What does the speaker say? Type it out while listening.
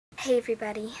Hey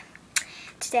everybody,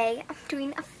 today I'm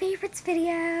doing a favorites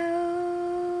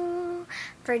video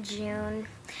for June.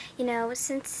 You know,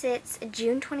 since it's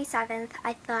June 27th,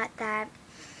 I thought that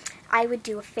I would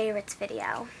do a favorites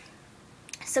video.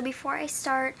 So before I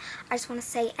start, I just want to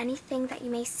say anything that you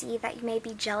may see that you may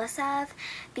be jealous of,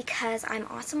 because I'm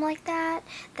awesome like that,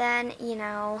 then, you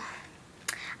know,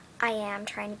 I am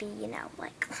trying to be, you know,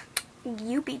 like,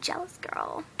 you be jealous,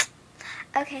 girl.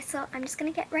 Okay, so I'm just gonna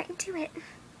get right into it.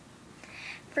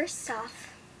 First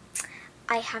off,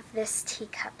 I have this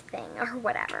teacup thing, or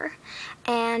whatever,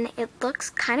 and it looks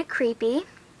kind of creepy.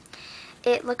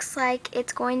 It looks like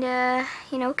it's going to,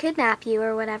 you know, kidnap you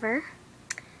or whatever,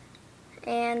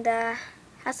 and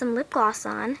has some lip gloss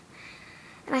on,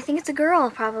 and I think it's a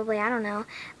girl, probably, I don't know,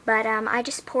 but I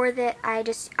just pour that, I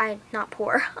just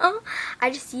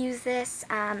use this,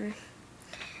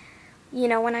 you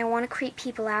know, when I want to creep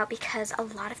people out, because a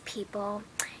lot of people,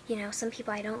 you know, some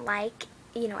people I don't like,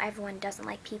 you know, everyone doesn't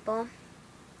like people.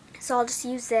 So I'll just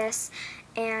use this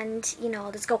and, you know,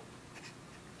 I'll just go,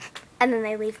 and then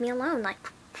they leave me alone, like,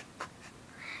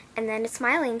 and then it's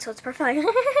smiling, so it's perfect.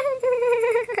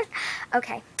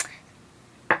 Okay.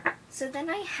 So then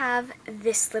I have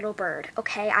this little bird,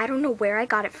 okay? I don't know where I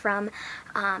got it from.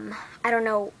 I don't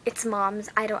know its mom's.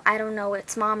 I don't know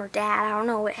its mom or dad. I don't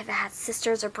know if it has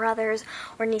sisters or brothers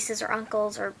or nieces or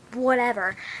uncles or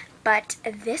whatever. But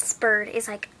this bird is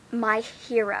like my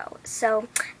hero. So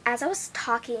as I was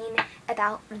talking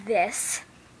about this,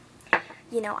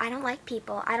 you know, I don't like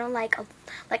people. I don't like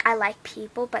I like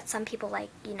people, but some people, like,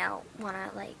 you know, wanna,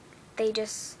 like, they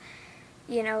just,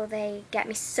 you know, they get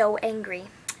me so angry.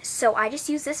 So I just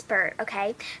use this bird,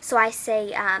 okay? So I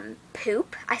say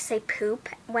poop. I say poop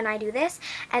when I do this,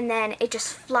 and then it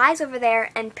just flies over there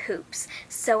and poops.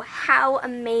 So how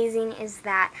amazing is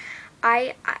that?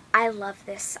 I love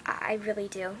this. I really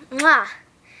do. Mwah!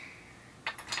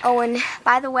 Oh, and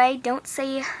by the way, don't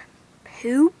say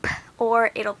poop or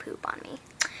it'll poop on me.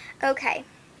 Okay.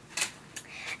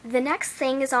 The next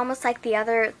thing is almost like the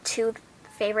other two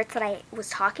favorites that I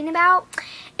was talking about.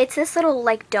 It's this little,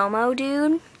 like, domo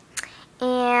dude.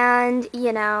 And,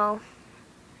 you know,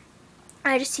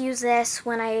 I just use this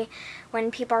when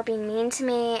people are being mean to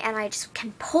me, and I just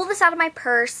can pull this out of my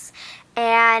purse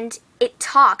and it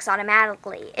talks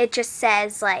automatically. It just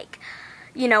says, like,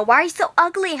 you know, why are you so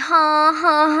ugly, huh,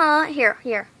 huh, huh. Here,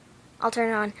 I'll turn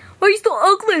it on. Why are you so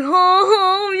ugly, huh,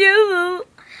 huh, yeah.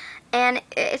 And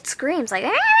it screams, like,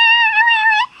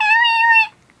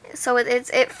 so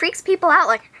it freaks people out,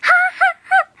 like, ha, ha,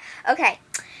 ha. Okay,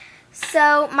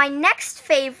 so my next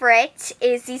favorite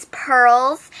is these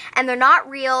pearls, and they're not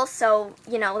real, so,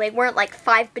 you know, they weren't like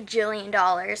 $5 bajillion.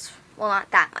 Well,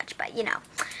 not that much, but, you know.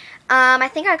 I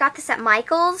think I got this at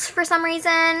Michael's for some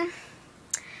reason.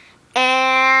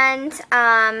 And,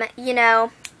 you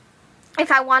know, if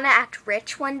I want to act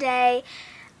rich one day,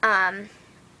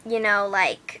 you know,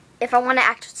 like, if I want to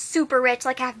act super rich,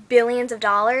 like I have billions of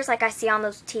dollars, like I see on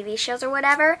those TV shows or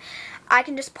whatever, I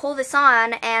can just pull this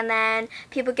on, and then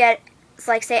people get,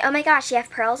 like, say, oh my gosh, you have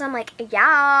pearls? I'm like,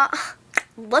 yeah,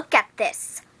 look at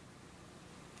this.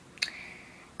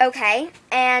 Okay,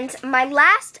 and my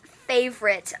last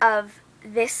favorite of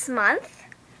this month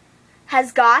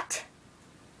has got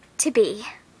to be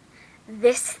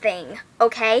this thing,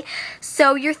 okay?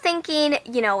 So you're thinking,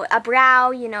 you know, a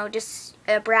brow, you know, just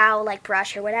a brow, like,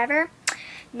 brush or whatever.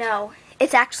 No,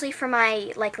 it's actually for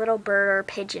my, like, little bird or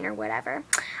pigeon or whatever.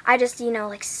 I just, you know,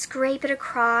 like, scrape it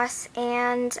across,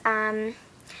 and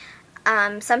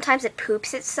sometimes it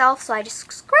poops itself, so I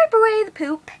just scrape away the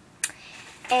poop.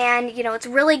 And, you know, it's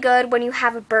really good when you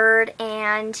have a bird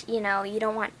and, you know, you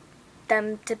don't want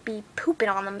them to be pooping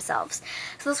on themselves.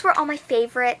 So those were all my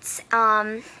favorites.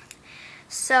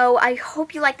 So I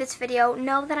hope you like this video.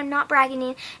 Know that I'm not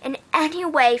bragging in any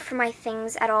way for my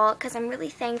things at all, because I'm really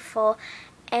thankful.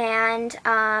 And,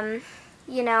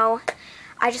 you know,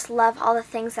 I just love all the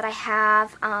things that I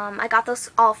have. I got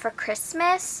those all for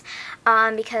Christmas,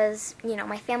 because, you know,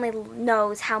 my family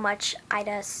knows how much I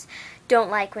just don't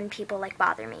like when people, like,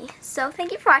 bother me. So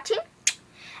thank you for watching,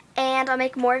 and I'll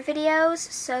make more videos.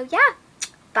 So yeah,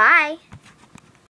 bye.